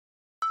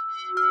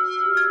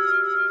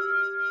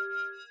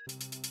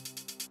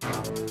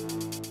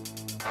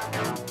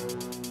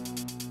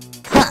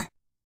Ha!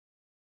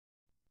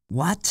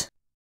 What?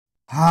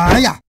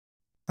 Hiya!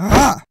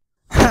 Ah!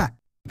 Ha!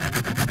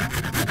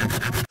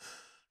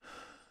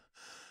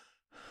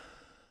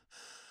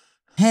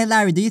 Hey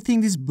Larry, do you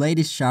think this blade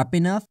is sharp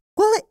enough?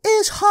 Well, it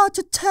is hard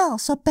to tell,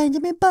 Sir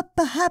Benjamin, but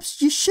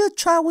perhaps you should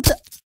try with the...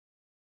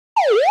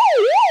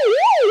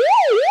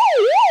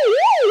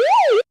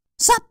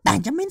 Sir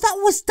Benjamin, that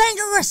was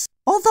dangerous!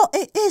 Although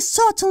it is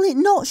certainly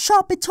not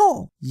sharp at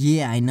all.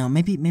 Yeah, I know.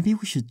 Maybe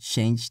we should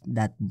change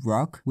that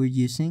rock we're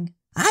using.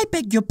 I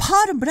beg your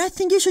pardon, but I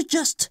think you should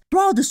just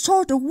throw the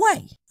sword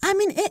away. I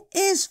mean, it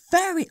is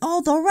very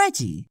old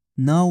already.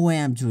 No way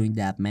I'm doing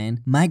that,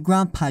 man. My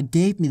grandpa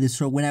gave me the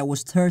sword when I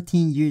was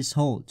 13 years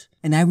old.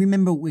 And I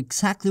remember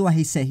exactly what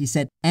he said. He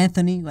said,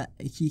 Anthony,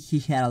 he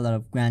had a lot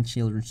of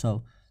grandchildren,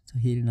 so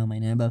he didn't know my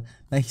name, but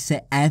he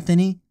said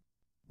Anthony,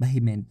 but he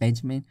meant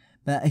Benjamin,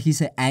 but he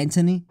said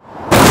Anthony.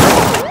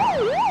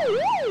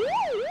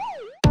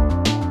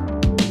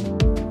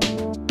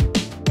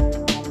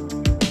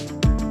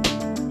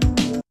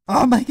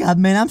 Oh my god,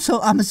 man, I'm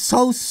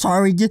so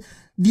sorry.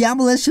 The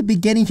ambulance should be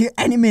getting here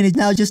any minute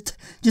now. Just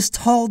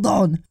hold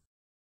on.